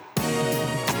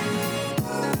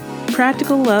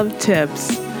Practical Love Tips.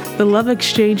 The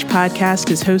Lovexchange podcast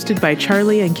is hosted by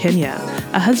Charlie and Kenya,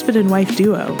 a husband and wife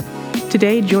duo.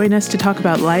 Today, join us to talk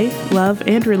about life, love,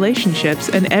 and relationships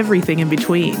and everything in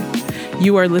between.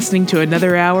 You are listening to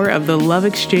another hour of the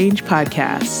Lovexchange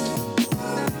podcast.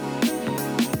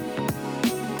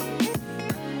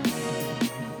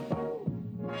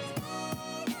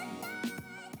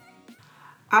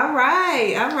 All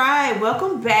right.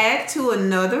 Welcome back to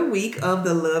another week of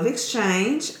the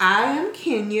Lovexchange. I am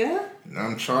Kenya. And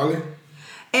I'm Charlie.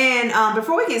 And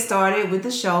before we get started with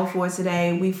the show for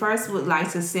today, we first would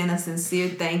like to send a sincere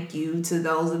thank you to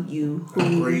those of you who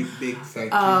a great big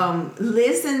thank you.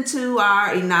 Listened to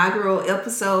our inaugural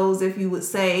episodes, if you would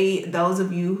say. Those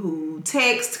of you who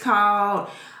text, called,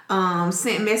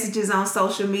 sent messages on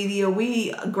social media,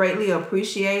 we greatly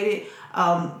appreciate it.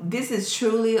 This is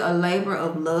truly a labor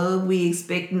of love. We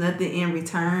expect nothing in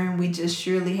return. We just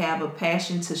surely have a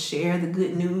passion to share the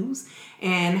good news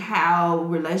and how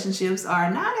relationships are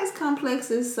not as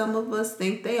complex as some of us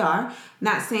think they are.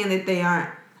 Not saying that they aren't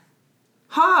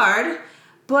hard,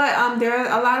 but there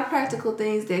are a lot of practical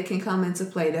things that can come into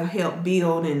play to help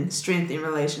build and strengthen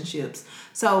relationships.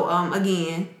 So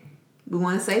again, we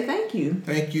want to say thank you.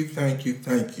 Thank you.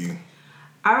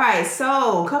 All right,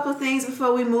 so a couple of things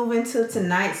before we move into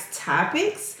tonight's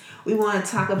topics. We want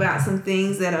to talk about some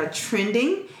things that are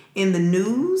trending in the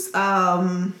news.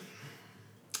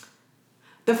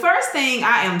 The first thing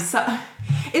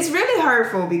it's really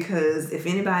hurtful because if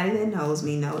anybody that knows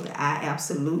me know that I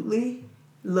absolutely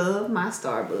love my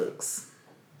Starbucks.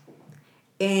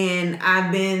 And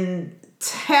I've been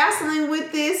tussling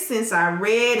with this since I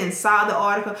read and saw the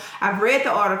article. I've read the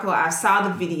article, I saw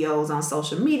the videos on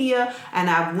social media, and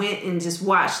I went and just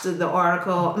watched the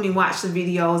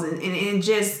videos and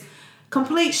just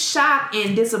complete shock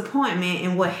and disappointment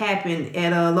in what happened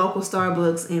at a local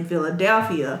Starbucks in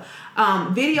Philadelphia.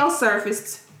 Video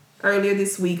surfaced earlier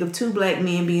this week of two black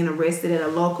men being arrested at a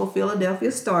local Philadelphia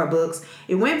Starbucks.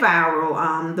 It went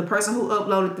viral. The person who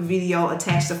uploaded the video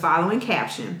attached the following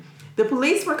caption: "The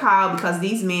police were called because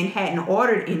these men hadn't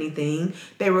ordered anything.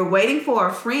 They were waiting for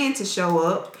a friend to show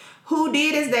up who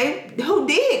did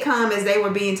come as they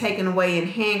were being taken away in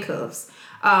handcuffs.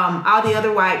 All the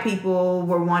other white people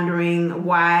were wondering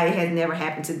why it had never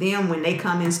happened to them when they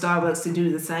come in Starbucks to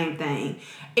do the same thing."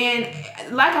 And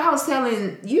like I was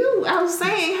telling you, I was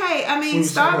saying, hey, I mean,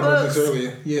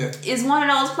 Starbucks is one of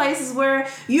those places where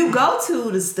you go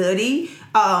to study,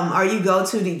 or you go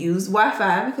to use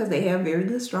Wi-Fi because they have very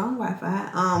good, strong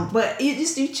Wi-Fi. But you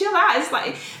chill out. It's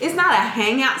like, it's not a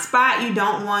hangout spot. You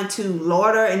don't want to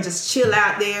loiter and just chill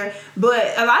out there.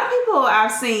 But a lot of people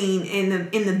I've seen in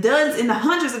the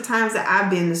hundreds of times that I've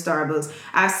been to Starbucks,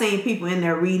 I've seen people in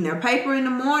there reading their paper in the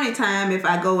morning time if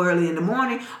I go early in the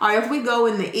morning, or if we go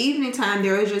in the evening time,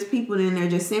 there are just people in there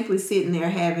just simply sitting there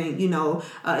having,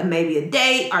 maybe a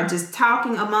date or just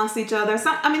talking amongst each other.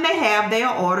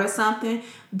 They'll order something.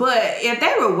 But if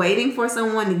they were waiting for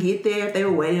someone to get there, if they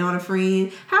were waiting on a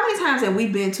friend, how many times have we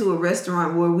been to a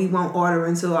restaurant where we won't order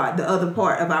until the other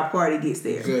part of our party gets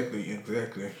there?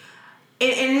 Exactly.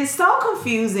 And it's so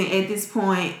confusing at this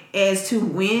point as to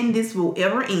when this will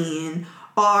ever end,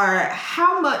 or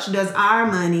how much does our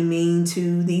money mean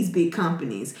to these big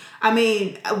companies. I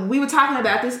mean, we were talking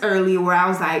about this earlier where I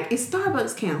was like, is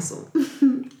Starbucks canceled?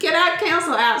 Can I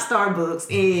cancel out Starbucks?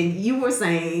 And you were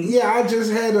saying... Yeah, I just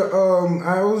had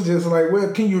I was just like,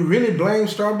 well, can you really blame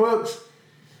Starbucks?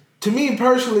 To me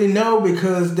personally, no,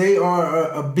 because they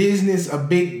are a business, a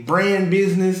big brand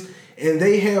business, and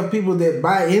they have people that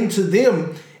buy into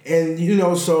them. And,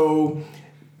 so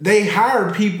they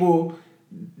hire people.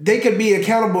 They could be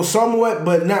accountable somewhat,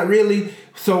 but not really.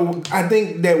 So I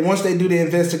think that once they do the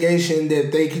investigation,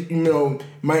 that they,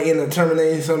 might end up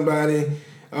terminating somebody.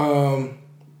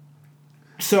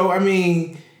 So, I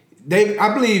mean,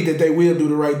 I believe that they will do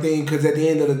the right thing because at the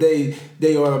end of the day,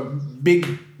 they are a big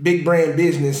brand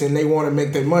business and they want to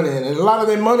make their money. And a lot of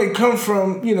their money comes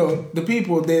from, the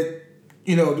people that,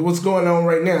 what's going on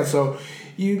right now. So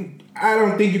I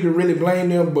don't think you can really blame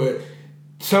them, but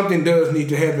something does need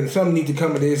to happen. Something needs to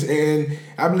come of this. And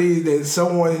I believe that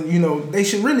someone, they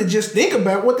should really just think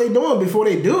about what they're doing before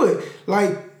they do it.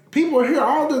 Like, people are here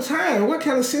all the time. What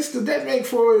kind of sense does that make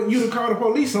for you to call the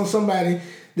police on somebody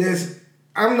that's,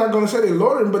 I'm not going to say they're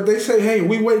loitering, but they say, hey,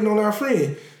 we waiting on our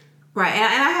friend. Right, and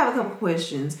I have a couple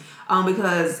questions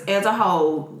because as a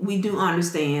whole, we do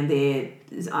understand that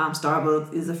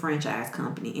Starbucks is a franchise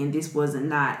company and this wasn't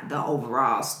not the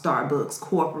overall Starbucks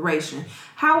corporation.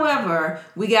 However,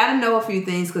 we got to know a few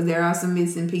things because there are some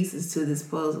missing pieces to this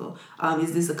puzzle.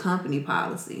 Is this a company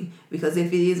policy? Because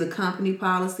if it is a company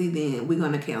policy, then we're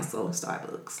going to cancel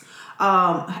Starbucks.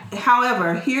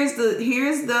 However, here's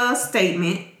the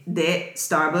statement that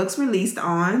Starbucks released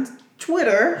on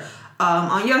Twitter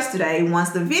on yesterday once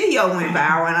the video went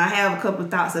viral, and I have a couple of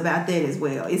thoughts about that as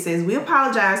well. It says, "We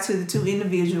apologize to the two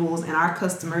individuals and our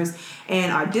customers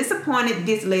and are disappointed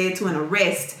this led to an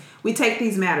arrest. We take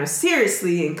these matters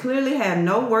seriously and clearly have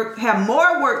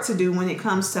more work to do when it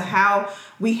comes to how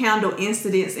we handle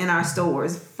incidents in our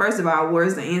stores." First of all,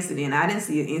 where's the incident? I didn't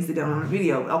see an incident on the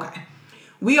video. Okay.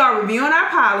 "We are reviewing our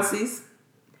policies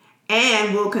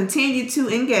and will continue to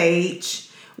engage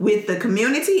with the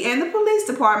community and the police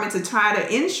department to try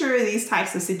to ensure these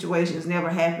types of situations never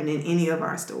happen in any of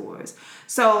our stores."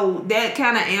 So that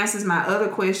kind of answers my other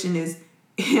question is,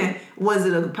 was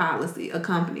it a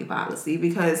company policy?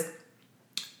 Because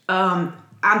I'm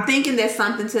thinking that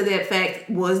something to that fact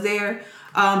was there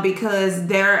because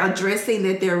they're addressing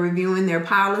that they're reviewing their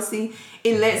policy.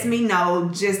 It lets me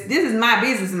know, just this is my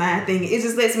business mind thing, it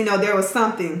just lets me know there was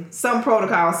some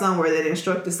protocol somewhere that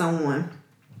instructed someone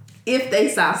if they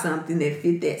saw something that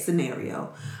fit that scenario,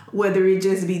 whether it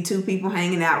just be two people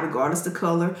hanging out regardless of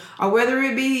color, or whether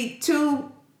it be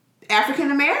two African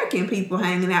American people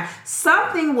hanging out.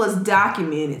 Something was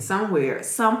documented somewhere,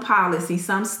 some policy,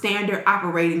 some standard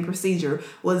operating procedure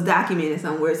was documented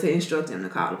somewhere to instruct them to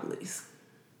call the police.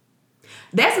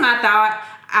 That's my thought.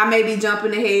 I may be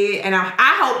jumping ahead, and I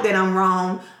hope that I'm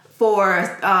wrong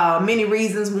for many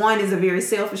reasons. One is a very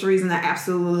selfish reason. I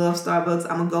absolutely love Starbucks.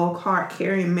 I'm a Gold Card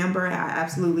carrying member. I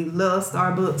absolutely love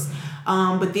Starbucks.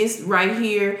 But this right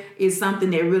here is something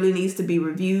that really needs to be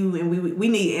reviewed, and we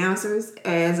need answers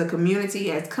as a community,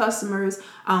 as customers.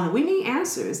 We need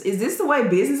answers. Is this the way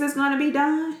business is going to be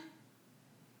done?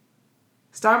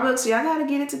 Starbucks, y'all got to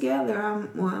get it together.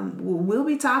 We'll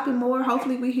be talking more.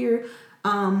 Hopefully we hear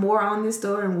more on this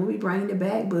story, and we'll be bringing it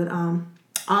back. But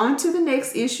on to the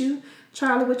next issue.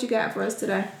 Charlie, what you got for us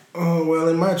today? Well,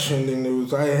 in my trending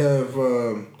news, I have,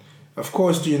 of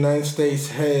course, the United States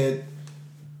had,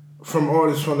 from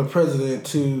orders from the president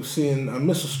to send a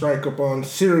missile strike upon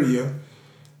Syria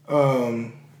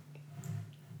for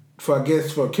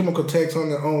chemical attacks on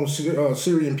their own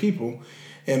Syrian people.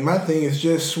 And my thing is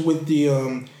just with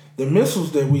the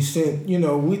missiles that we sent,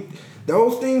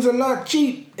 those things are not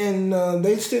cheap. And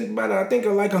they sent about, I think,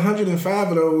 like 105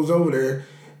 of those over there,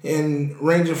 and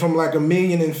ranging from like $1.5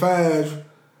 million.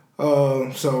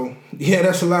 So yeah,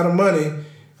 that's a lot of money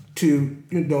to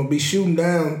be shooting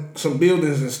down some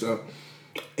buildings and stuff.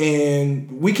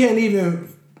 And we can't even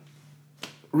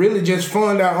really just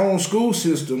fund our own school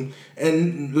system,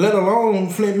 and let alone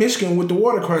Flint, Michigan, with the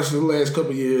water crisis the last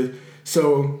couple of years.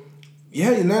 So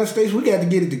yeah, United States, we got to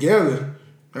get it together.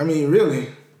 I mean, really.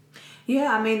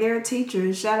 Yeah, I mean, there are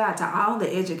teachers. Shout out to all the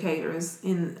educators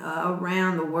in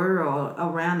around the world,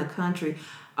 around the country.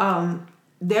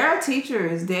 There are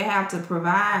teachers that have to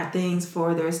provide things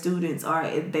for their students, or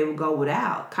if they will go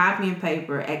without copy and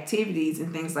paper, activities,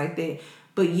 and things like that.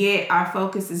 But yet, our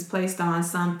focus is placed on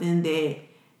something that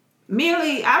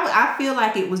merely, I feel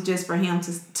like it was just for him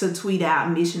to tweet out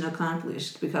 "mission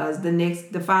accomplished," because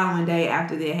the following day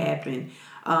after that happened,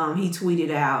 he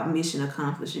tweeted out "mission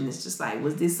accomplished," and it's just like,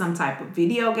 was this some type of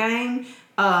video game?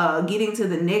 Getting to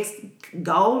the next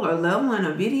goal or level in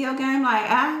a video game? Like,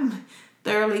 I'm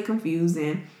thoroughly confused,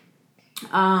 and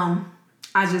I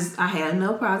had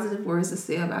no positive words to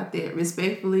say about that.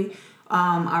 Respectfully,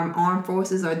 our armed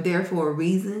forces are there for a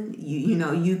reason.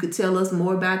 You could tell us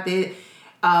more about that.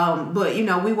 But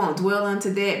we won't dwell into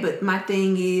that. But my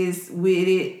thing is with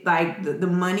it, like the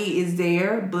money is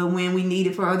there, but when we need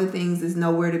it for other things, it's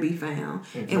nowhere to be found.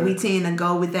 Exactly. And we tend to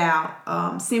go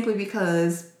without simply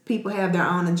because people have their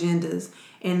own agendas,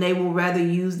 and they will rather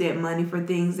use that money for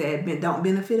things that don't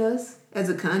benefit us as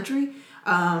a country,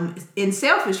 in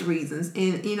selfish reasons.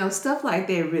 And stuff like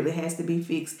that really has to be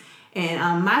fixed.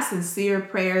 And my sincere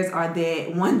prayers are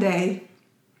that one day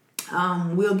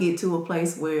we'll get to a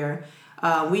place where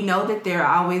we know that there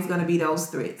are always going to be those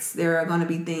threats. There are going to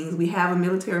be things. We have a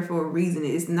military for a reason.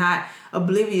 It's not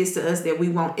oblivious to us that we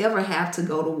won't ever have to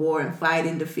go to war and fight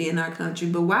and defend our country.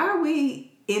 But why are we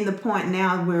in the point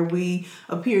now where we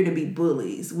appear to be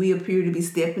bullies? We appear to be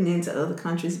stepping into other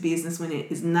countries' business when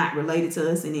it is not related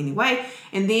to us in any way.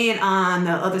 And then on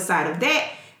the other side of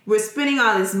that, we're spending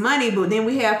all this money, but then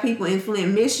we have people in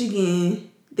Flint,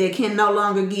 Michigan that can no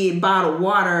longer get bottled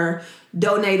water,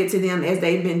 donated to them as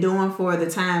they've been doing for the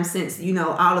time since,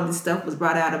 all of this stuff was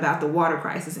brought out about the water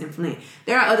crisis in Flint.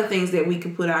 There are other things that we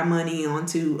could put our money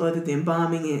onto other than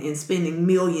bombing and spending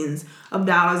millions of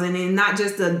dollars, and then not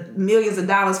just the millions of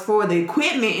dollars for the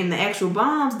equipment and the actual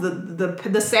bombs,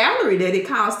 the salary that it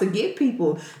costs to get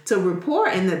people to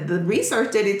report, and the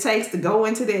research that it takes to go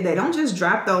into that. They don't just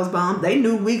drop those bombs. They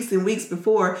knew weeks and weeks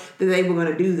before that they were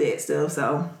going to do that stuff.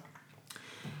 So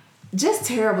just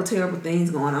terrible, terrible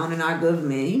things going on in our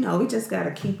government. We just got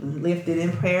to keep them lifted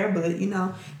in prayer. But,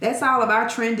 that's all of our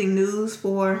trending news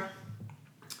for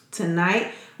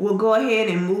tonight. We'll go ahead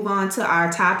and move on to our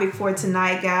topic for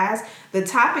tonight, guys. The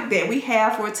topic that we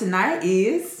have for tonight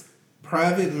is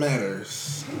private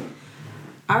matters.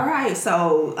 All right.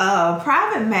 So,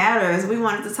 private matters, we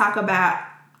wanted to talk about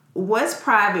what's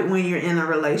private when you're in a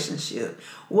relationship.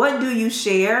 What do you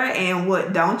share and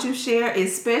what don't you share,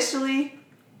 especially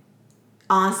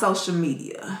on social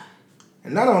media.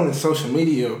 And not only social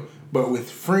media, but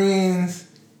with friends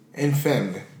and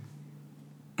family.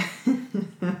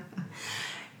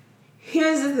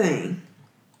 Here's the thing.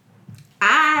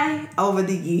 I, over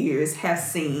the years, have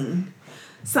seen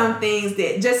some things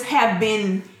that just have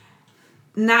been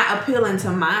not appealing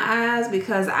to my eyes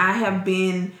because I have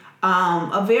been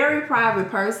a very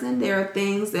private person. There are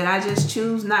things that I just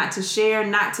choose not to share,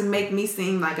 not to make me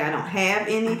seem like I don't have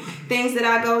any things that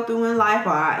I go through in life,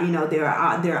 or there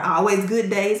are always good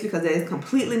days, because that is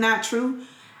completely not true.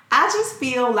 I just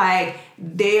feel like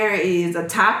there is a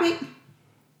topic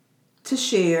to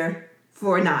share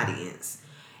for an audience,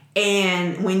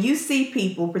 and when you see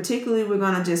people, particularly we're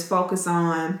going to just focus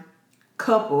on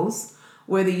couples,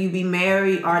 whether you be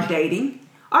married or dating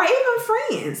or even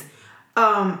friends.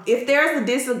 If there's a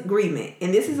disagreement,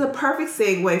 and this is a perfect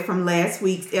segue from last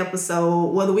week's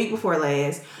episode, the week before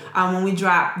last, when we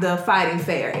dropped the Fighting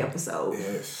Fair episode.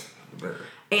 Yes.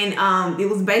 And it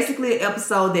was basically an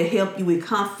episode that helped you with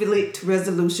conflict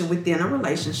resolution within a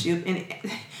relationship. And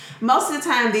most of the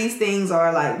time, these things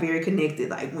are like very connected.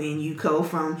 Like when you go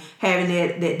from having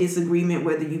that disagreement,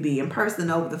 whether you be in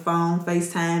person, over the phone,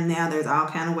 FaceTime. Now there's all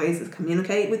kind of ways to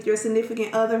communicate with your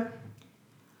significant other.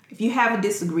 If you have a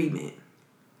disagreement,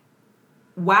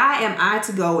 why am I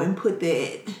to go and put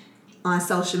that on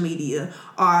social media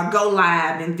or go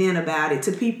live and vent about it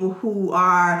to people who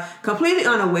are completely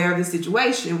unaware of the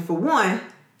situation, for one,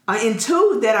 and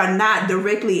two, that are not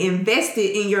directly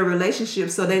invested in your relationship,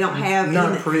 so they don't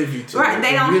have privy to right. it.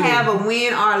 They don't have a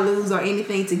win or lose or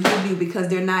anything to give you because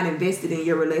they're not invested in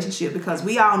your relationship. Because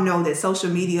we all know that social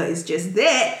media is just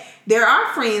that. There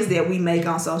are friends that we make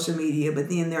on social media, but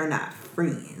then they're not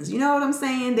friends. You know what I'm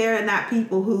saying? They're not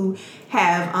people who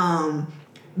have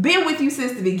been with you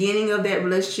since the beginning of that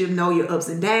relationship, know your ups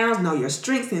and downs, know your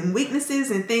strengths and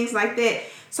weaknesses and things like that.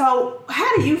 So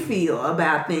how do you feel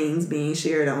about things being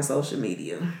shared on social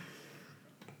media?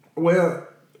 Well,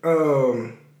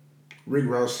 Rick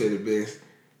Ross said it best.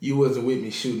 You wasn't with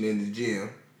me shooting in the gym.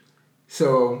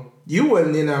 So you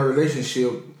wasn't in our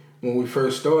relationship when we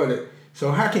first started.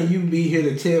 So how can you be here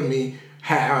to tell me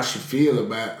how I should feel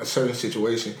about a certain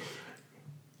situation?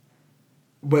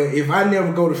 But if I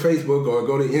never go to Facebook or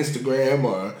go to Instagram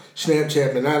or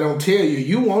Snapchat and I don't tell you,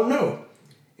 you won't know.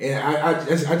 And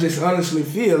I just honestly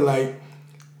feel like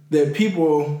that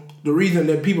the reason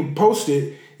that people post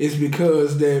it is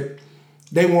because that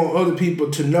they want other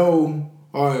people to know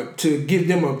or to give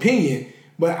them an opinion.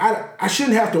 But I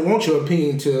shouldn't have to want your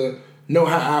opinion to know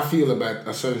how I feel about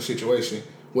a certain situation,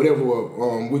 whatever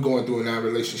we're going through in our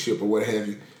relationship or what have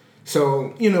you.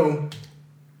 So,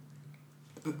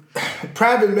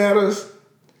 private matters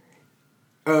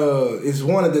is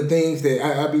one of the things that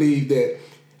I believe that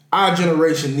our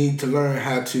generation need to learn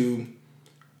how to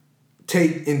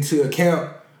take into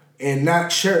account and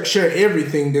not share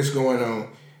everything that's going on.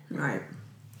 Right.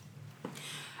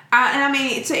 And I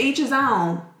mean, to each his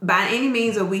own. By any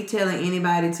means are we telling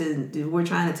anybody we're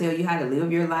trying to tell you how to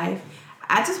live your life.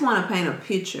 I just want to paint a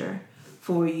picture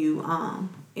for you,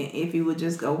 if you would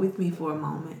just go with me for a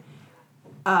moment.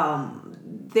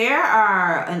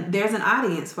 There's an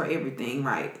audience for everything,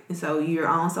 right? So you're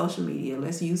on social media.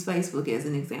 Let's use Facebook as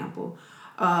an example.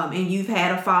 And you've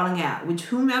had a falling out, which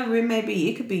whomever it may be.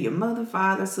 It could be your mother,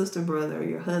 father, sister, brother,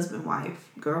 your husband,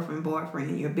 wife, girlfriend,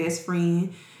 boyfriend, your best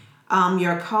friend,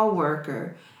 your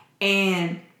coworker.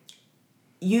 And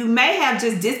you may have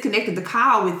just disconnected the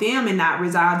call with them and not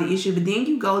resolved the issue, but then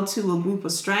you go to a group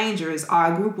of strangers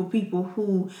or a group of people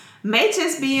who may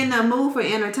just be in the mood for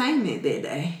entertainment that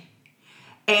day.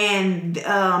 And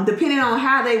depending on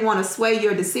how they want to sway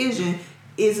your decision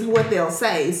is what they'll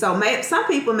say. So some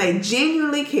people may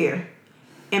genuinely care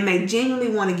and may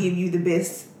genuinely want to give you the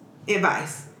best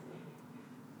advice.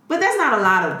 But there's not a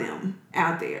lot of them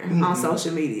out there on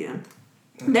social media.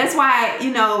 That's why,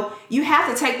 you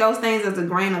have to take those things as a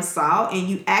grain of salt, and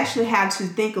you actually have to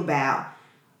think about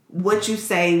what you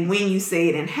say, when you say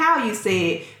it, and how you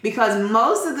say it, because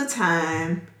most of the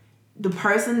time, the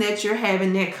person that you're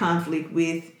having that conflict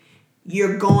with,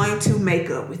 you're going to make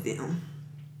up with them.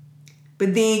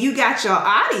 But then you got your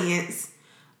audience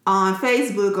on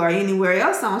Facebook or anywhere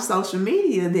else on social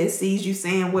media that sees you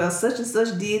saying, well, such and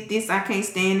such did this, I can't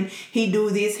stand him, he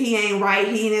do this, he ain't right,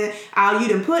 you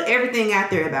done put everything out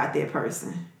there about that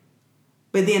person.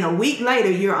 But then a week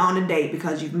later, you're on a date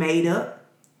because you've made up,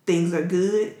 things are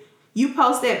good. You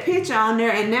post that picture on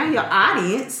there, and now your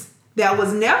audience that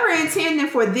was never intending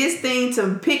for this thing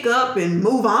to pick up and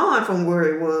move on from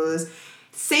where it was,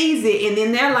 sees it, and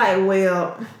then they're like,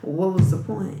 well, what was the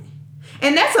point?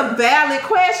 And that's a valid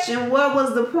question. What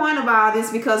was the point of all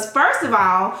this? Because first of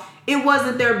all, it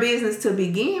wasn't their business to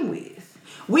begin with.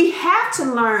 We have to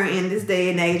learn in this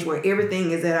day and age where everything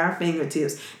is at our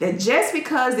fingertips that just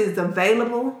because it's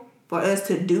available for us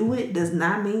to do it does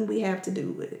not mean we have to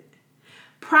do it.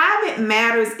 Private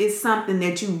matters is something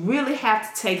that you really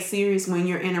have to take serious when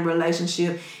you're in a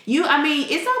relationship.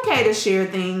 It's okay to share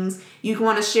things. You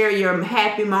want to share your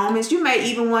happy moments. You may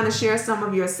even want to share some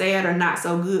of your sad or not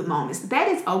so good moments. That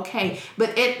is okay.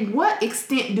 But at what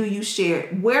extent do you share?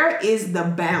 Where is the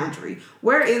boundary?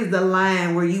 Where is the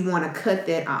line where you want to cut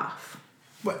that off?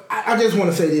 But I just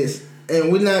want to say this,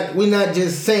 and we're not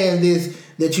just saying this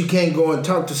that you can't go and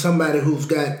talk to somebody who's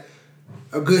got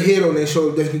a good head on their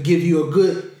shoulder that can give you a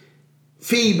good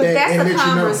feedback. But that's and a let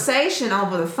conversation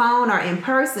over the phone or in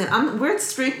person.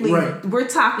 We're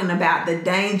talking about the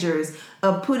dangers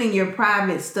of putting your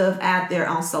private stuff out there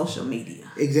on social media.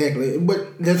 Exactly.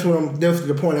 But that's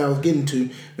the point I was getting to.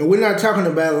 Now, we're not talking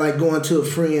about like going to a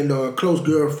friend or a close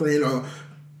girlfriend or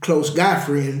close guy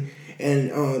friend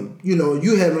and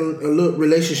you having a little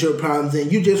relationship problems and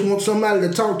you just want somebody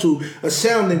to talk to, a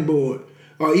sounding board,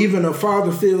 or even a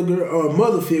father figure or a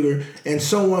mother figure, and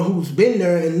someone who's been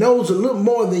there and knows a little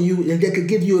more than you and that could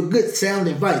give you a good sound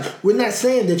advice. We're not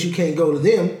saying that you can't go to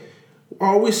them.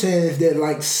 All we're saying is that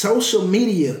like social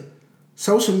media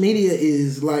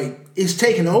is like, it's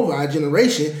taking over our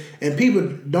generation, and people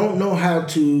don't know how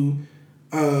to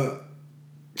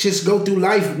just go through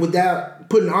life without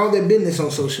putting all their business on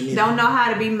social media. Don't know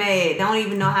how to be mad. Don't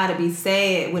even know how to be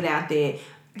sad without that.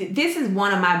 This is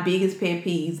one of my biggest pet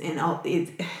peeves, and I'm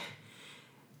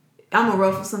gonna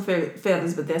ruffle some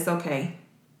feathers, but that's okay.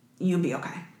 You'll be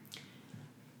okay.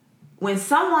 When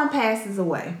someone passes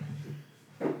away,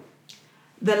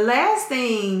 the last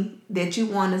thing that you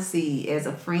want to see as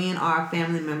a friend or a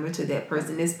family member to that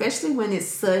person, especially when it's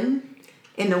sudden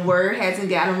and the word hasn't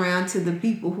gotten around to the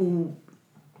people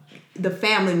the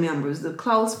family members, the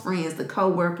close friends, the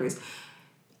co-workers,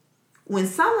 when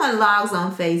someone logs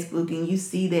on Facebook and you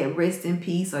see that rest in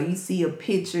peace, or you see a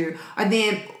picture, or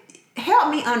then help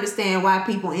me understand why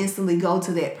people instantly go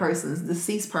to that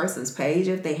deceased person's page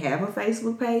if they have a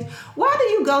Facebook page. Why do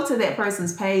you go to that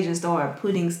person's page and start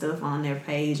putting stuff on their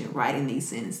page and writing these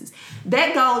sentences?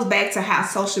 That goes back to how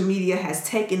social media has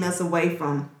taken us away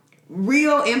from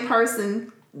real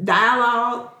in-person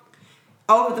dialogue,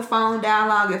 over the phone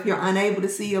dialogue if you're unable to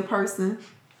see a person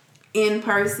in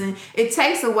person. It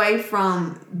takes away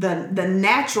from the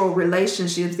natural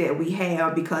relationships that we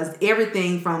have, because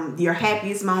everything from your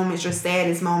happiest moments, your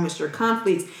saddest moments, your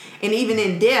conflicts, and even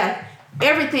in death,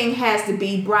 everything has to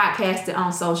be broadcasted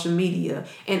on social media.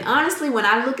 And honestly, when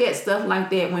I look at stuff like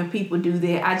that, when people do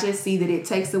that, I just see that it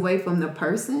takes away from the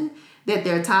person that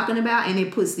they're talking about, and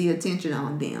it puts the attention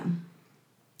on them.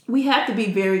 We have to be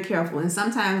very careful, and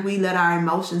sometimes we let our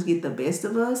emotions get the best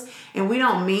of us, and we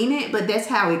don't mean it, but that's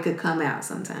how it could come out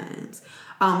sometimes.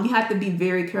 You have to be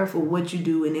very careful what you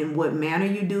do and in what manner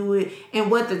you do it,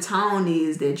 and what the tone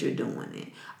is that you're doing it.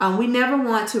 We never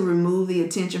want to remove the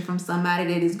attention from somebody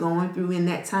that is going through in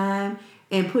that time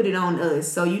and put it on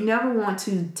us. So you never want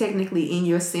to, technically, in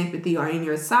your sympathy or in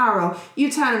your sorrow,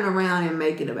 you turn it around and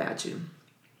make it about you.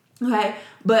 Okay,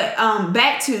 but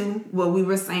back to what we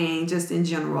were saying just in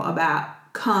general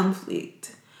about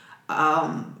conflict,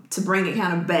 to bring it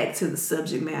kind of back to the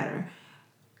subject matter.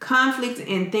 Conflict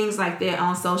and things like that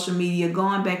on social media,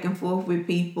 going back and forth with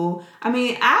people. I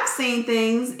mean, I've seen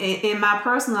things in my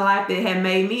personal life that have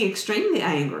made me extremely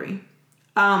angry.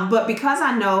 But because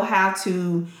I know how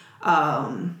to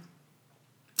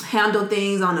handle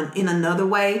things in another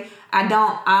way, I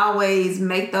don't always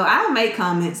I don't make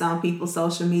comments on people's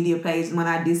social media pages when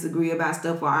I disagree about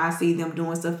stuff or I see them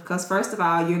doing stuff, because first of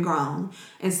all, you're grown,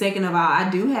 and second of all, I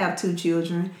do have 2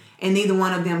 children, And neither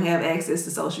one of them have access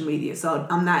to social media. So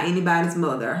I'm not anybody's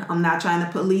mother. I'm not trying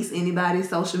to police anybody's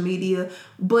social media.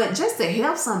 But just to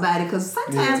help somebody, because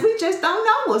sometimes we just don't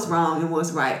know what's wrong and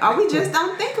what's right. Or we just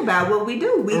don't think about what we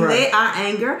do. We let our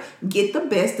anger get the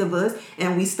best of us.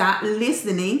 And we stop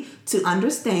listening to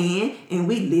understand. And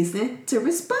we listen to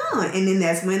respond. And then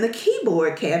that's when the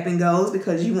keyboard capping goes,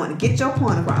 because you want to get your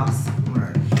point across.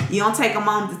 Right. You don't take a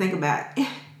moment to think about,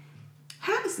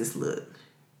 how does this look?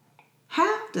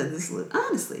 How does this look?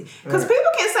 Honestly. Because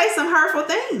people can say some hurtful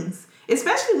things.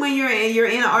 Especially when you're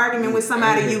in an argument with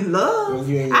somebody you love.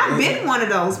 I've been one of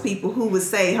those people who would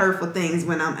say hurtful things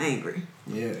when I'm angry.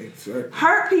 Yeah, exactly.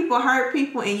 Hurt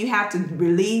people, and you have to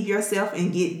relieve yourself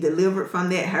and get delivered from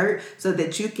that hurt so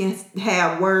that you can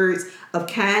have words of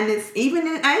kindness, even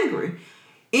in anger.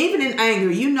 Even in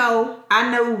anger, I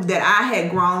know that I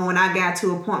had grown when I got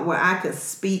to a point where I could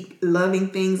speak loving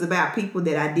things about people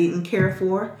that I didn't care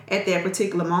for at that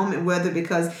particular moment, whether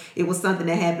because it was something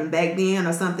that happened back then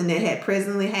or something that had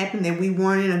presently happened that we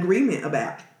weren't in agreement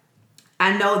about.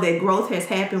 I know that growth has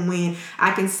happened when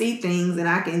I can see things and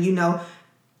I can,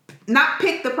 not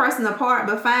pick the person apart,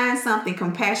 but find something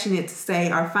compassionate to say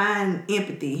or find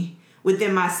empathy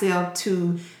within myself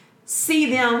to see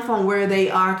them from where they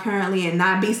are currently and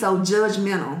not be so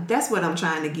judgmental. That's what I'm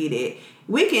trying to get at.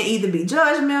 We can either be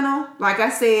judgmental. Like I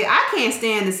said, I can't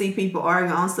stand to see people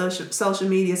argue on social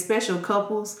media, especially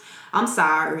couples. I'm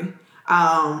sorry.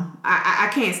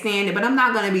 I can't stand it, but I'm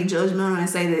not going to be judgmental and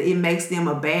say that it makes them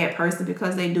a bad person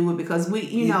because they do it, because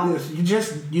you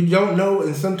don't know,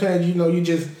 and sometimes you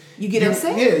get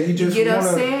upset. Yeah, you get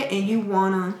upset and you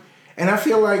want to. And I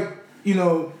feel like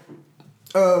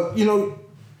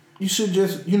you should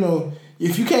just,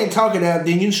 if you can't talk it out,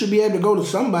 then you should be able to go to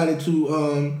somebody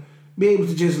to be able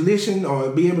to just listen or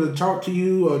be able to talk to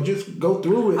you or just go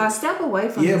through it. Or step away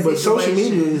from the situation. Yeah, but social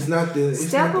media is not the...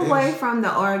 Step away from the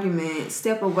argument.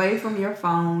 Step away from your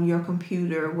phone, your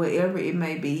computer, whatever it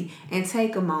may be, and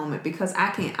take a moment, because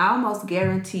I can almost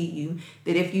guarantee you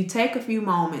that if you take a few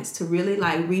moments to really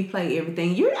replay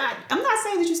everything, I'm not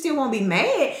saying that you still won't be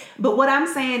mad, but what I'm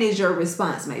saying is your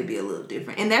response may be a little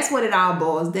different. And that's what it all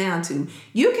boils down to.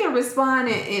 You can respond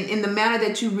in the manner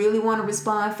that you really want to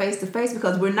respond face to face,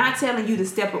 because we're not telling you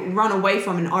to run away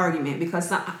from an argument, because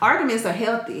some arguments are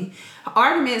healthy.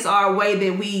 Arguments are a way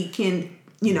that we can,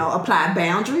 apply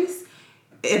boundaries.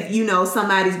 If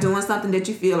somebody's doing something that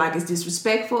you feel like is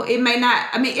disrespectful, it may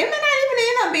not even end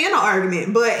up being an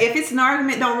argument. But if it's an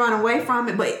argument, don't run away from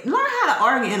it. But learn how to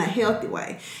argue in a healthy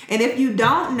way. And if you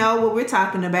don't know what we're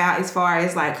talking about as far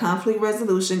as conflict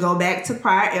resolution, go back to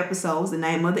prior episodes. The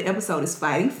name of the episode is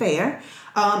Fighting Fair.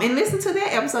 And listen to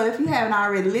that episode if you haven't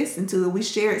already listened to it. We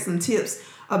shared some tips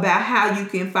about how you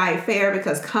can fight fair,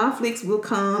 because conflicts will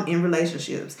come in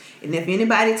relationships. And if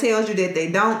anybody tells you that they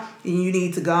don't, then you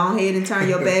need to go ahead and turn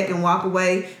your back and walk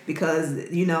away, because,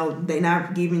 they're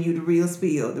not giving you the real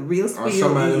spiel. The real spiel. Or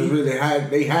somebody who's really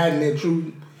hiding their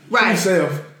true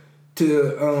self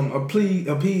to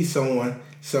appease someone.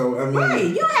 So, right,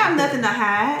 you don't have nothing to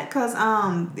hide, because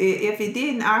if it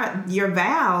didn't, your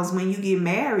vows when you get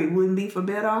married wouldn't be for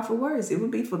better or for worse. It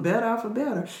would be for better or for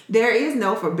better. There is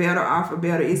no for better or for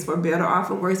better. It's for better or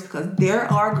for worse, because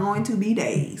there are going to be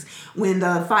days when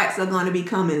the fights are going to be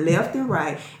coming left and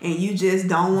right, and you just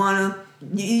don't want to.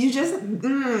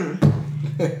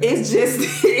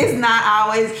 It's not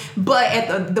always, but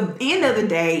at the end of the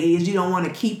day is you don't want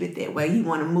to keep it that way. You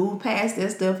want to move past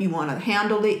that stuff. You want to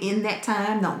handle it in that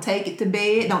time. Don't take it to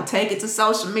bed. Don't take it to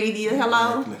social media.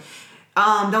 Hello.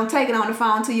 Don't take it on the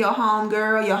phone to your home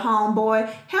girl, your home boy.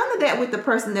 Handle that with the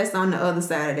person that's on the other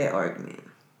side of that argument.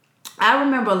 I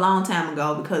remember a long time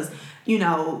ago, because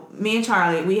me and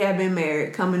Charlie, we have been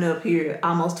married coming up here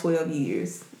almost 12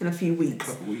 years in a few weeks.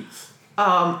 A couple weeks.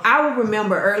 I would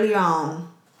remember early on,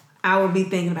 I would be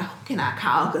thinking about, who can I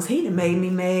call? Because he done made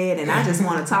me mad, and I just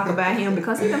want to talk about him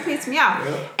because he done pissed me off.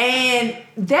 Yeah. And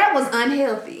that was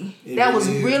unhealthy. That was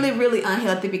really, really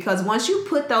unhealthy, because once you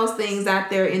put those things out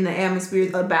there in the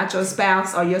atmosphere about your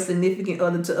spouse or your significant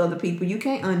other to other people, you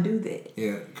can't undo that.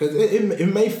 Yeah, because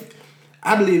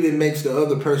I believe it makes the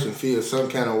other person feel some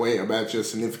kind of way about your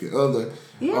significant other.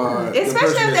 Yeah,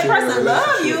 especially if that person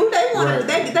loves you, they want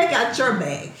they got your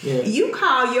back. Yeah. You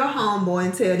call your homeboy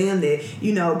and tell them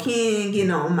that Ken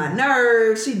getting on my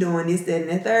nerves, she doing this, that,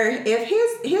 and the third. If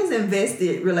his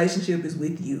invested relationship is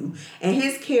with you and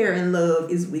his care and love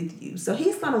is with you, so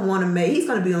he's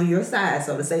gonna be on your side,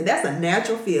 so to say. That's a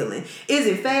natural feeling. Is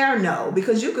it fair? No,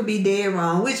 because you could be dead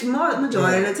wrong, which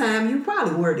majority of the time you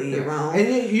probably were dead wrong. And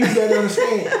then you gotta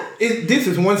understand, this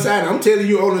is one side. I'm telling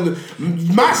you on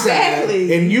my side.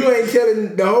 Exactly. And you ain't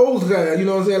telling the whole side, you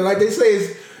know what I'm saying? Like they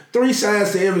say, three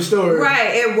sides to every story.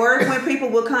 Right. At work, when people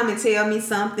would come and tell me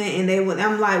something, and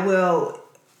I'm like, well,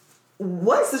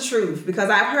 what's the truth? Because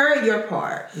I've heard your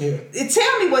part. Yeah.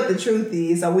 Tell me what the truth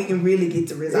is so we can really get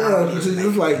to resolve it.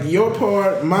 It's like your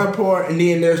part, my part, and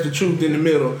then there's the truth in the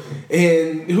middle.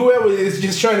 And whoever is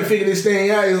just trying to figure this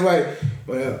thing out is like,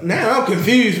 well, now I'm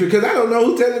confused because I don't know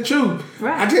who's telling the truth.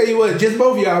 Right. I tell you what, just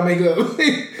both of y'all make up.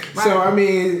 Right. So, I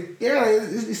mean, yeah,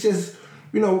 it's just,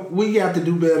 we got to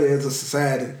do better as a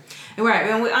society. Right,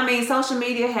 and social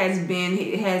media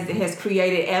has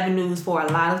created avenues for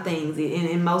a lot of things,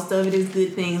 and most of it is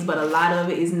good things, but a lot of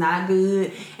it is not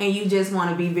good, and you just want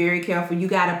to be very careful. You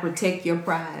got to protect your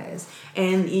prize,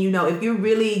 and if you're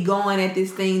really going at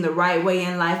this thing the right way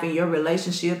in life, and your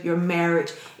relationship, your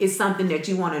marriage is something that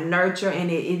you want to nurture, and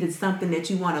it is something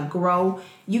that you want to grow.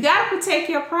 You got to protect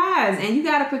your prize, and you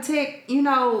got to protect,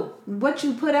 what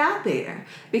you put out there,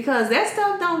 because that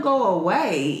stuff don't go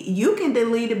away. You can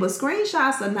delete it, but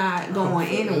screenshots are not going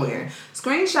anywhere.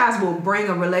 Screenshots will bring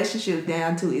a relationship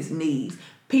down to its knees.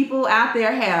 People out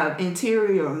there have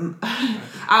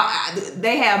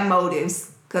they have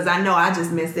motives, because I know I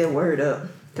just messed that word up,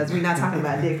 because we're not talking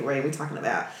about decorating, we're talking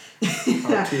about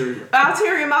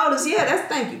ulterior motives. Yeah,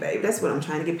 thank you, babe. That's what I'm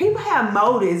trying to get. People have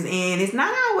motives, and it's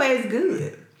not always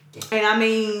good.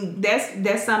 And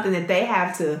that's something that they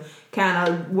have to kind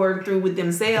of work through with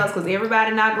themselves, because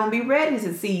everybody not going to be ready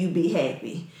to see you be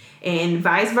happy, and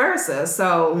vice versa.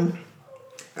 So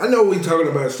I know we talking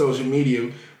about social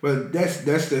media, but that's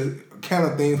the kind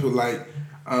of things with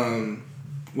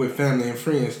family and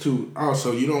friends too.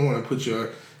 Also, you don't want to put your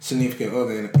significant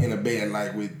other in a bad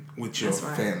light with your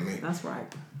family. That's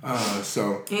right.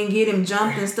 And get him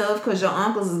jumped and stuff because your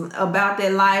uncle's about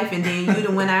that life, and then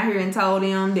you went out here and told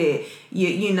him that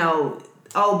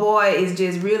old boy is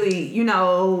just really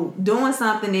doing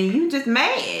something, and you just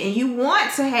mad, and you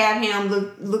want to have him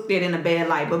looked at in a bad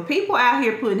light. But people out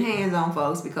here putting hands on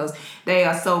folks because they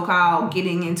are so-called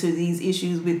getting into these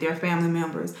issues with their family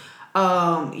members.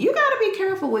 You gotta be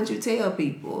careful what you tell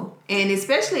people, and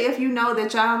especially if you know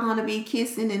that y'all gonna be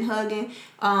kissing and hugging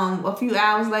a few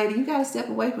hours later, you gotta step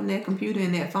away from that computer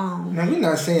and that phone. Now, we're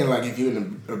not saying like if you're in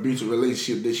an abusive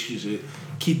relationship that you should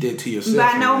keep that to yourself.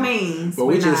 By no means. But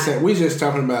we're just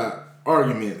talking about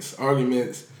arguments of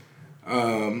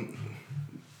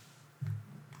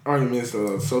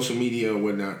social media or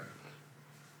whatnot.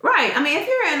 Right. If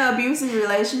you're in an abusive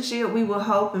relationship, we will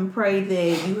hope and pray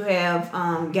that you have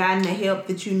gotten the help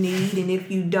that you need. And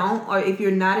if you don't, or if you're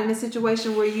not in a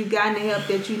situation where you've gotten the help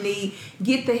that you need,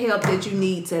 get the help that you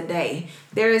need today.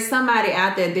 There is somebody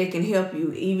out there that can help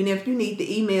you. Even if you need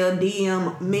to email,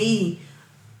 DM me,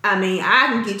 I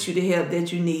can get you the help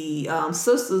that you need.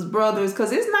 Sisters, brothers,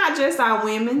 because it's not just our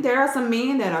women. There are some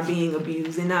men that are being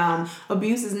abused. And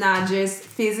abuse is not just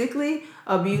physically.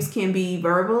 Abuse can be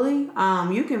verbally.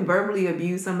 You can verbally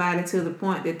abuse somebody to the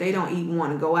point that they don't even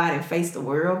want to go out and face the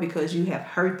world because you have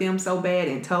hurt them so bad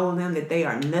and told them that they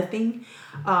are nothing.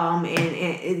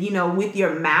 And with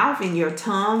your mouth and your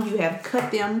tongue, you have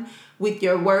cut them with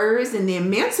your words, and then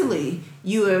mentally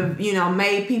you have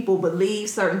made people believe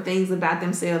certain things about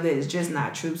themselves that is just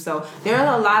not true. So there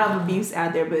are a lot of abuse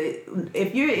out there, but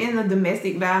if you're in a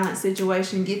domestic violence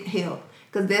situation, get help,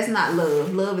 because that's not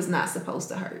love. Love is not supposed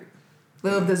to hurt.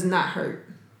 Love does not hurt.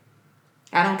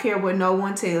 I don't care what no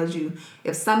one tells you.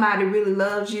 If somebody really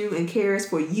loves you and cares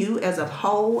for you as a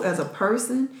whole, as a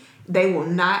person, they will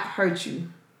not hurt you.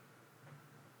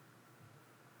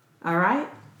 All right?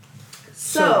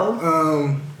 So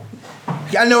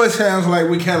I know it sounds like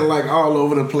we kind of like all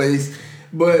over the place,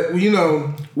 but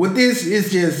with this,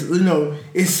 it's just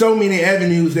it's so many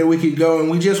avenues that we could go, and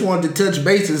we just wanted to touch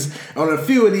bases on a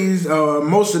few of these,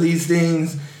 most of these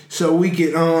things, so we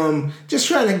could just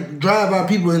try to drive our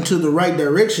people into the right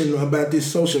direction about this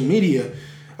social media,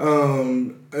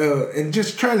 and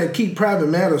just trying to keep private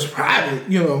matters private.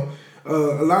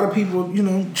 A lot of people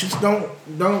just don't.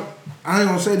 I ain't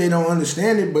gonna say they don't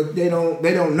understand it, but they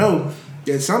don't know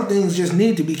that some things just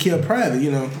need to be kept private.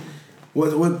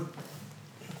 What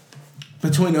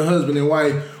between a husband and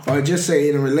wife, or just say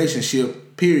in a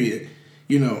relationship, period.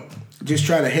 Just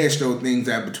try to hash those things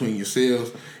out between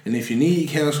yourselves. And if you need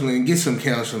counseling, get some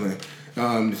counseling.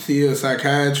 See a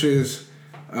psychiatrist,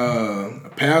 a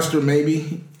pastor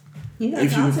maybe.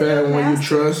 If you find one you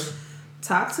trust.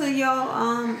 Talk to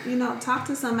talk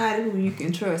to somebody who you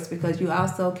can trust, because you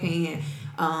also can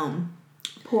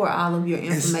pour all of your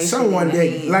information. And someone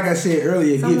that, like I said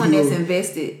earlier, someone that's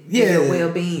invested in your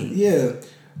well-being. Yeah,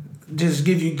 just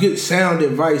give you good sound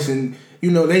advice, and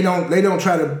they don't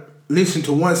try to listen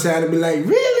to one side and be like,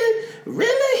 really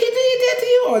he did that to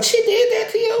you, or she did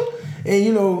that to you, and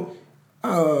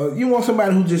You want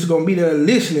somebody who's just gonna be there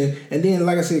listening, and then,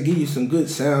 like I said, give you some good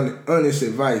sound, honest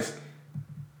advice.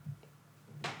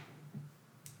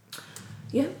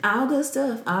 Yeah, all good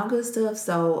stuff. All good stuff.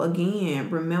 So again,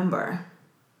 remember,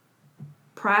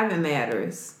 private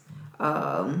matters.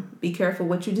 Be careful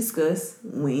what you discuss,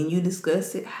 when you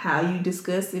discuss it, how you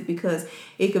discuss it, because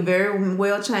it could very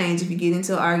well change if you get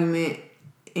into an argument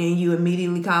and you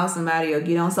immediately call somebody or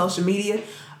get on social media.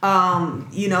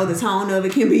 The tone of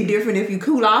it can be different if you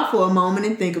cool off for a moment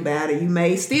and think about it. You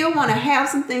may still want to have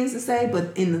some things to say,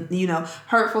 but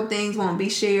hurtful things won't be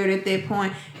shared at that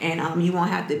point, and you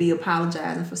won't have to be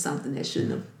apologizing for something that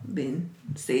shouldn't have been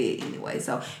said anyway.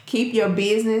 So keep your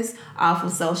business off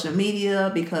of social media,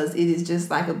 because it is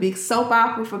just like a big soap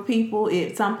opera for people.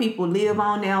 Some people live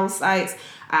on those sites.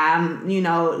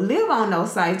 Live on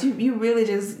those sites. You really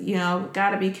just,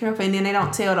 got to be careful. And then they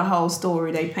don't tell the whole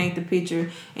story. They paint the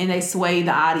picture and they sway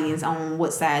the audience on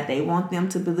what side they want them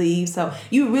to believe. So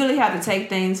you really have to take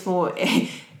things for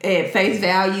at face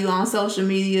value on social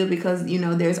media, because,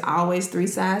 there's always 3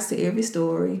 sides to every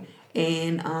story.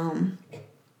 And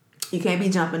you can't be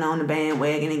jumping on the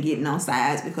bandwagon and getting on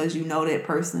sides because you know that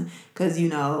person. Because,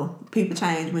 people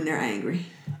change when they're angry.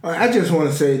 I just want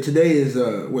to say today is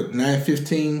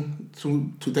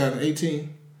 9/15/2018.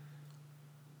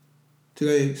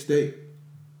 Today's date.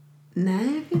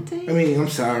 9/15. I'm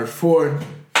sorry,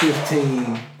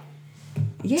 4/15/2018.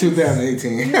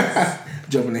 Yes.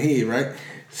 Jumping ahead, right?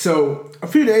 So a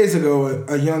few days ago,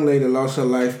 a young lady lost her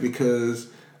life because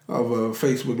of a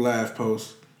Facebook Live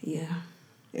post. Yeah.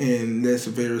 And that's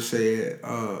very sad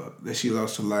that she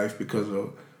lost her life because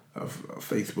of a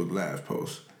Facebook Live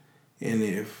post. And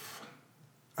if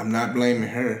I'm not blaming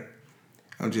her,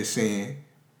 I'm just saying,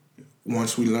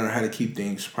 once we learn how to keep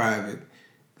things private,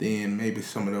 then maybe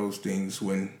some of those things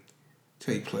wouldn't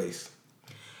take place.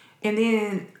 And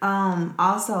then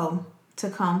also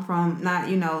to come from not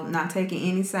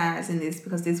taking any sides in this,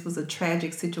 because this was a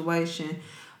tragic situation.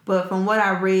 But from what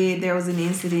I read, there was an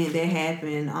incident that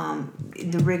happened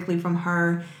directly from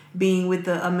her being with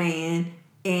a man,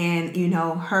 and,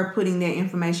 her putting that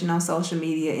information on social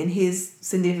media, and his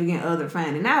significant other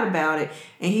finding out about it.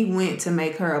 And he went to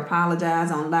make her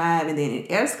apologize on live, and then it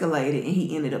escalated, and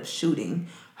he ended up shooting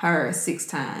her 6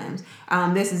 times.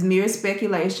 This is mere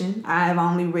speculation. I've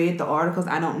only read the articles.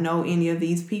 I don't know any of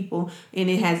these people, and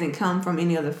it hasn't come from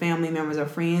any other family members or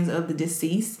friends of the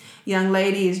deceased young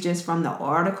lady. It's just from the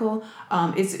article.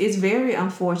 It's very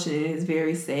unfortunate. It's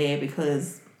very sad,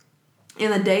 because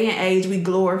in a day and age, we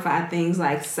glorify things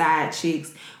like side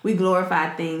chicks. We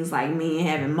glorify things like men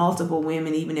having multiple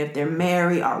women, even if they're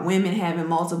married, or women having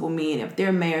multiple men if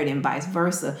they're married, and vice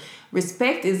versa.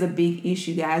 Respect is a big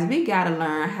issue, guys. We got to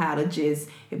learn how to just,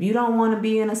 if you don't want to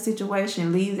be in a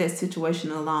situation, leave that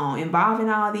situation alone. Involving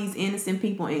all these innocent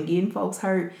people and getting folks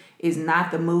hurt is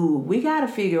not the move. We got to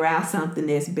figure out something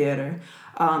that's better.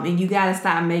 And you got to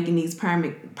stop making these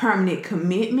permanent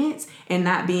commitments and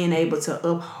not being able to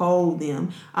uphold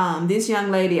them. This young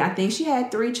lady, I think she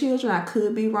had 3 children. I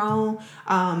could be wrong.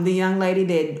 The young lady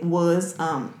that was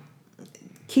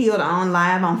killed on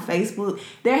live on Facebook.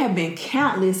 There have been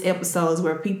countless episodes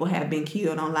where people have been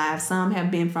killed on live. Some have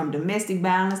been from domestic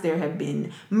violence. There have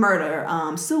been murder,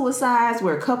 suicides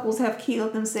where couples have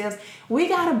killed themselves. We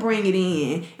got to bring it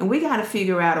in, and we got to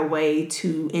figure out a way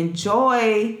to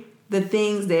enjoy the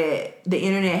things that the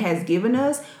internet has given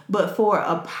us, but for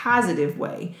a positive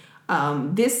way.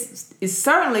 This is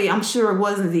certainly, I'm sure it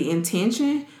wasn't the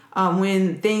intention.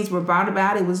 When things were brought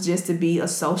about, it was just to be a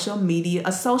social media,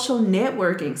 a social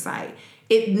networking site.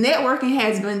 Networking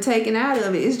has been taken out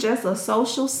of it. It's just a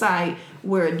social site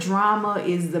where drama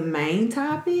is the main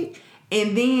topic.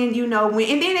 And then, and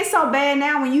then it's so bad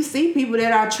now when you see people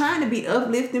that are trying to be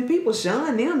uplifting people,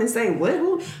 shun them and say,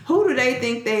 who do they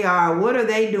think they are? What are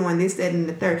they doing? This, that, and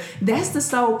the third. That's the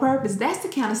sole purpose. That's the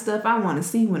kind of stuff I want to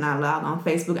see when I log on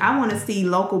Facebook. I want to see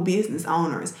local business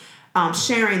owners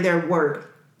sharing their work.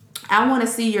 I want to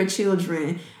see your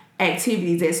children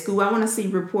activities at school. I want to see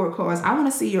report cards. I want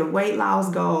to see your weight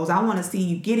loss goals. I want to see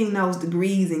you getting those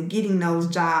degrees and getting those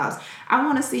jobs. I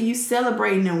want to see you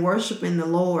celebrating and worshiping the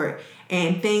Lord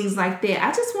and things like that.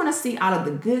 I just want to see all of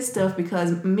the good stuff,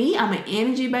 because I'm an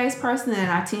energy-based person,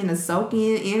 and I tend to soak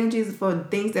in energies for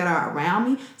things that are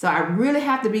around me. So I really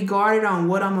have to be guarded on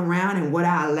what I'm around and what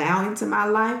I allow into my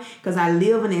life, because I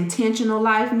live an intentional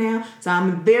life now. So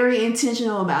I'm very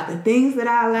intentional about the things that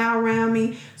I allow around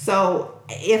me. So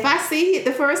if I see it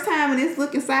the first time and it's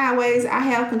looking sideways, I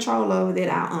have control over that.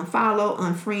 I'll unfollow,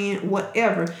 unfriend,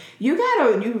 whatever. You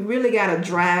really gotta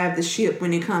drive the ship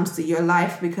when it comes to your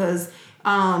life, because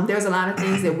There's a lot of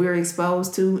things that we're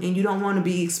exposed to, and you don't want to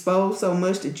be exposed so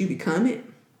much that you become it.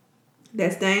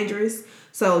 That's dangerous.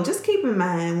 So just keep in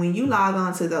mind when you log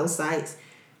on to those sites,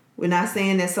 we're not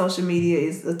saying that social media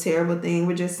is a terrible thing.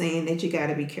 We're just saying that you got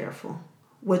to be careful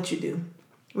what you do.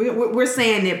 We're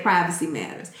saying that privacy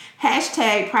matters.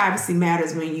 Hashtag privacy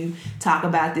matters when you talk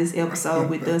about this episode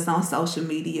with us on social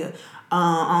media,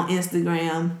 on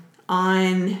Instagram,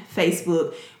 on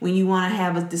Facebook. When you want to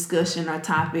have a discussion or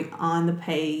topic on the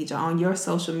page, on your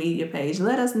social media page,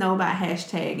 let us know by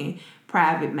hashtagging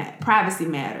privacy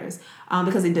matters,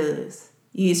 because it does.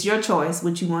 It's your choice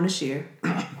what you want to share.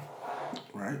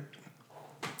 Right.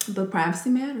 But privacy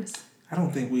matters. I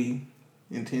don't think we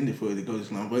intended for it to go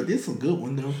this long, but it's a good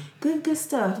one though. Good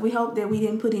stuff. We hope that we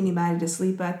didn't put anybody to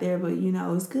sleep out there, but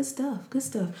it's good stuff.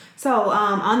 So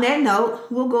on that note,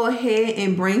 we'll go ahead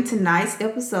and bring tonight's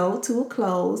episode to a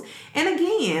close. And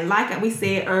again, like we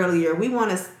said earlier, we want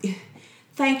to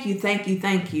thank you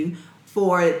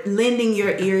for lending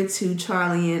your ear to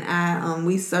Charlie and I.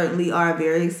 We certainly are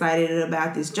very excited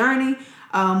about this journey.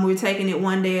 We're taking it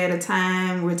one day at a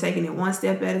time. We're taking it one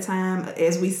step at a time.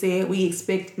 As we said, we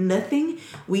expect nothing.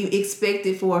 We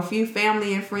expected for a few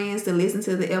family and friends to listen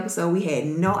to the episode. We had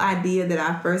no idea that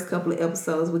our first couple of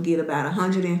episodes would get about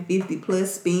 150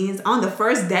 plus spins on the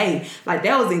first day. Like,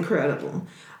 that was incredible.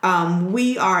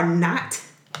 We are not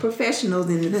professionals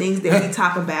in the things that we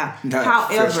talk about. Not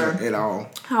professional at all.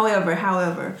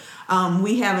 However,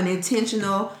 we have an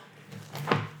intentional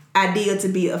idea to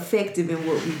be effective in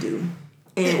what we do.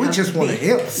 And we just want to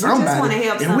help somebody.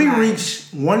 If we reach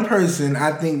one person,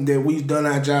 I think that we've done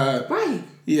our job. Right.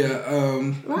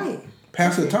 Yeah. Right.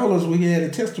 Pastor told us we had a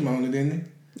testimony, didn't he?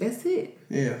 That's it.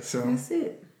 Yeah. So. That's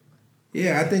it.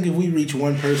 Yeah, I think if we reach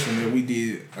one person, that we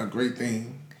did a great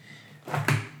thing.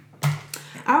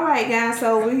 All right, guys.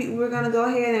 So we're going to go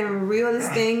ahead and reel this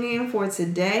thing in for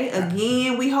today.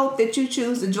 Again, we hope that you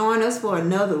choose to join us for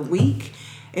another week.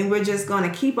 And we're just going to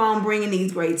keep on bringing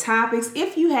these great topics.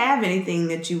 If you have anything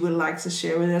that you would like to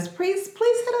share with us, please hit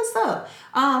us up.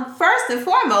 First and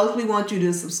foremost, we want you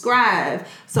to subscribe.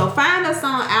 So find us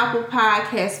on Apple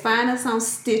Podcasts. Find us on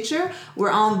Stitcher.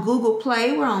 We're on Google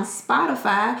Play. We're on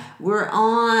Spotify. We're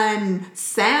on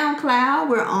SoundCloud.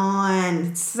 We're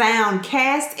on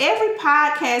Soundcast. Every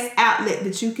podcast outlet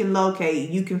that you can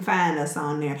locate, you can find us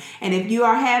on there. And if you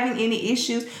are having any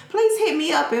issues, please hit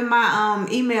me up in my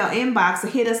email inbox or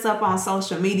hit us up on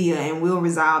social media and we'll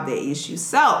resolve that issue.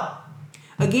 So,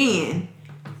 again,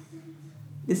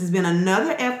 this has been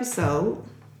another episode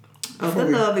of the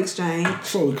Love Exchange.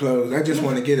 Before we close, I just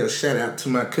want to get a shout out to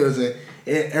my cousin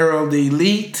Errol the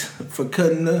Elite for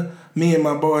cutting me and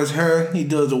my boy's hair. He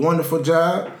does a wonderful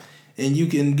job, and you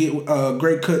can get a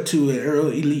great cut too at Errol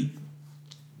Elite.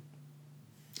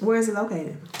 Where is it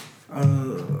located?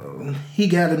 He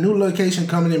got a new location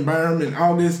coming in Byram in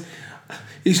August.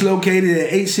 It's located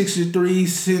at 863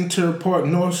 Center Park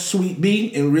North, Suite B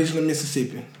in Ridgeland,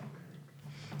 Mississippi.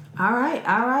 All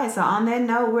right. So on that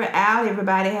note, we're out.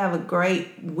 Everybody have a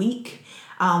great week.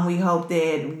 We hope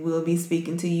that we'll be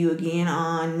speaking to you again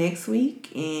on next week,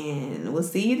 and we'll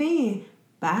see you then.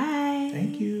 Bye.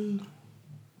 Thank you.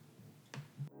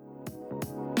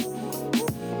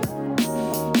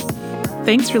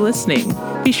 Thanks for listening.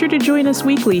 Be sure to join us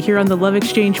weekly here on the Love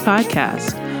Exchange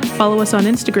podcast. Follow us on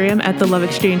Instagram at the Love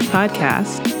Exchange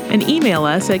Podcast and email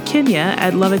us at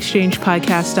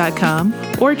Kenya@loveexchangepodcast.com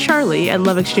or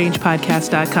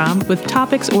Charlie@loveexchangepodcast.com with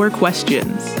topics or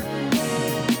questions.